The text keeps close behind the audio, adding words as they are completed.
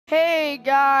Hey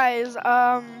guys,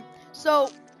 so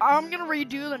I'm gonna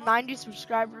redo the 90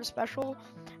 subscriber special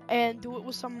and do it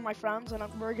with some of my friends, and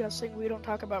we're gonna sing "We Don't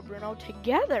Talk About Bruno"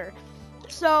 together.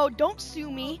 So don't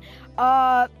sue me,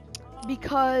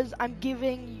 because I'm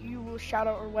giving you a shout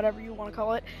out or whatever you want to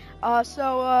call it.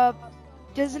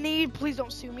 Disney, please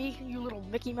don't sue me, you little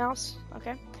Mickey Mouse.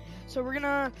 Okay. So we're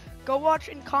gonna go watch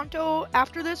Encanto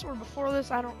after this or before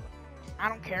this. I don't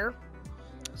care.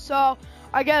 So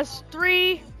I guess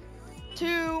 3,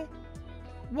 2,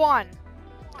 1,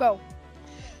 go.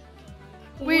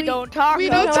 We don't talk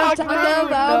about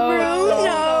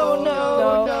Bruno.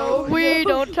 No. We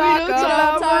don't talk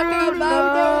about Bruno.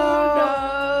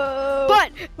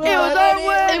 But it was our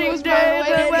wedding day.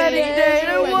 The wedding day.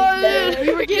 It was.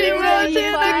 We were getting ready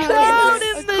in the cloud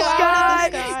in the sky.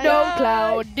 No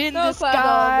cloud in the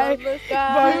sky.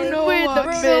 Bruno with the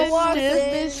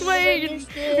mist swaying.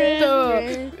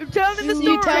 Tell me the story.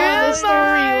 You tell the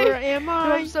story, or am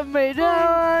I? From somebody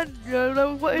down. Don't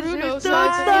know what it looks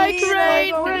like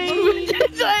rain.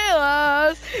 Tell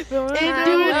us. And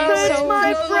do it so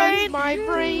my my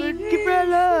brain.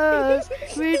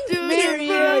 We do Mary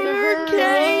the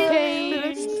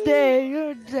hurricane.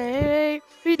 Stay.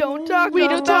 We don't talk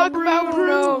about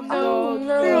Bruno. No.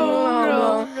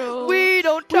 We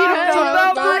don't talk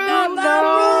about Bruno.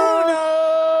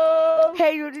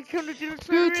 Hey, you're gonna do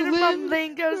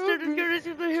mumbling.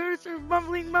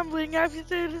 After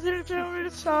the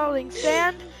stalling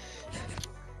stand.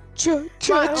 Heavy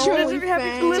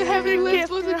lips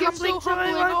with a gift so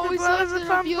humbling, always loves and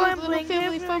appeals, little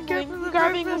family fumbling,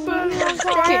 grabbing a food.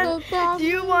 Do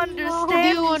you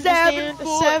understand?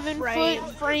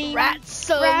 7-foot frame, rats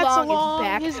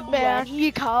along his back.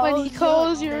 When he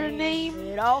calls your name,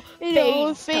 it all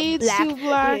fades to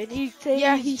black.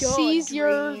 Yeah, he sees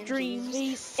your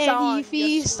dreams, and he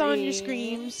feasts on your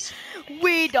screams.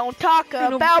 We don't talk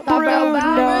about Bruno.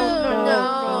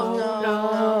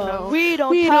 No. We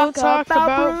don't talk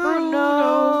about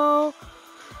Bruno.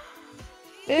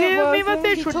 Me, my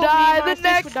fish would die the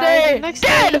next day.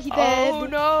 Dead! Oh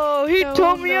no, he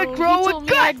told me I'd grow a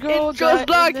gut, just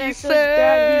like he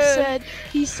said.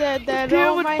 He said that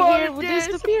all my hair would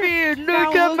disappear.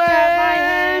 Look at my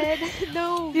head.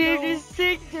 No.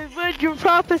 But your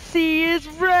prophecy is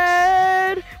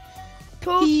red.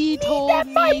 He told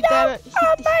me that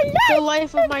the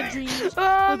life of my dreams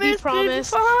would be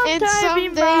promised and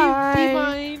someday be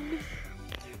mine.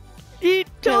 He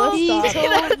told me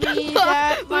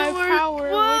that my power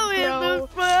would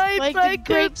grow like the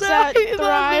grapes that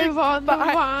thrive on the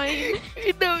vine.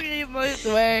 You don't need my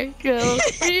sparkle.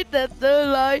 He that the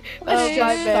light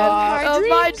of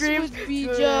my dreams would be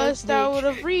just out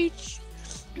of reach.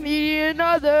 Me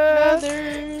another.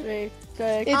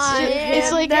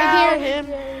 It's like I hear him.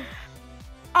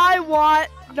 I want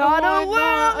not a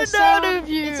word out of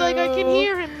you. It's like I can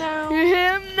hear him now. Hear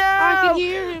him now. I can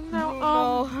hear him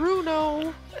now.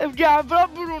 Bruno. Yeah,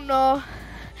 about Bruno.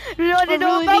 Really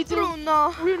know about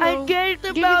Bruno. I get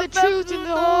Give me the truth and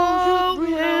the whole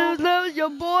truth, Bruno. Your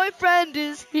boyfriend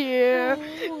is here.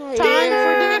 Time for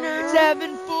dinner.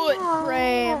 7-foot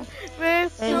frame.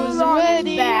 With so was long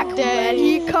wedding back day. when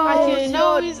he calls your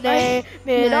name,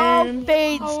 it all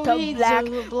fades all to fades black.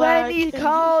 to black. When he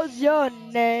calls your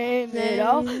name, it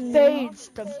all fades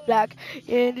to black.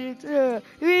 And it's,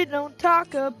 we don't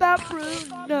talk about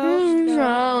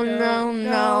Bruno.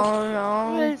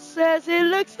 No. It says it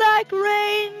looks like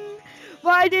rain.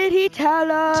 Why did he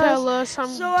tell us?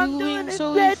 I'm doing it,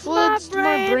 so he floods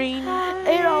my brain.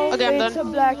 It all fades to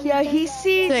black. Yeah, he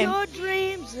sees your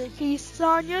dreams. He's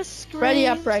on your screen. Ready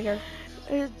up, Riker.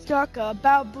 Talk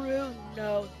about Bruno.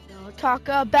 No, talk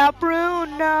about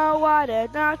Bruno. Why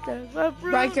did not talk about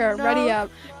Bruno? Riker, ready up.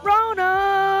 Bruno.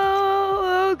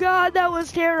 Oh God, that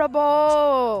was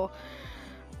terrible.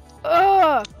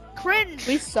 Cringe.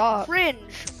 We suck.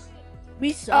 Cringe.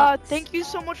 We suck. Thank you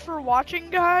so much for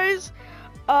watching, guys.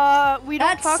 We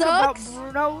don't talk about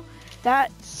Bruno.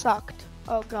 That sucked.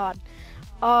 Oh God.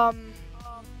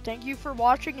 Thank you for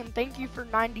watching and thank you for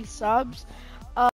 90 subs.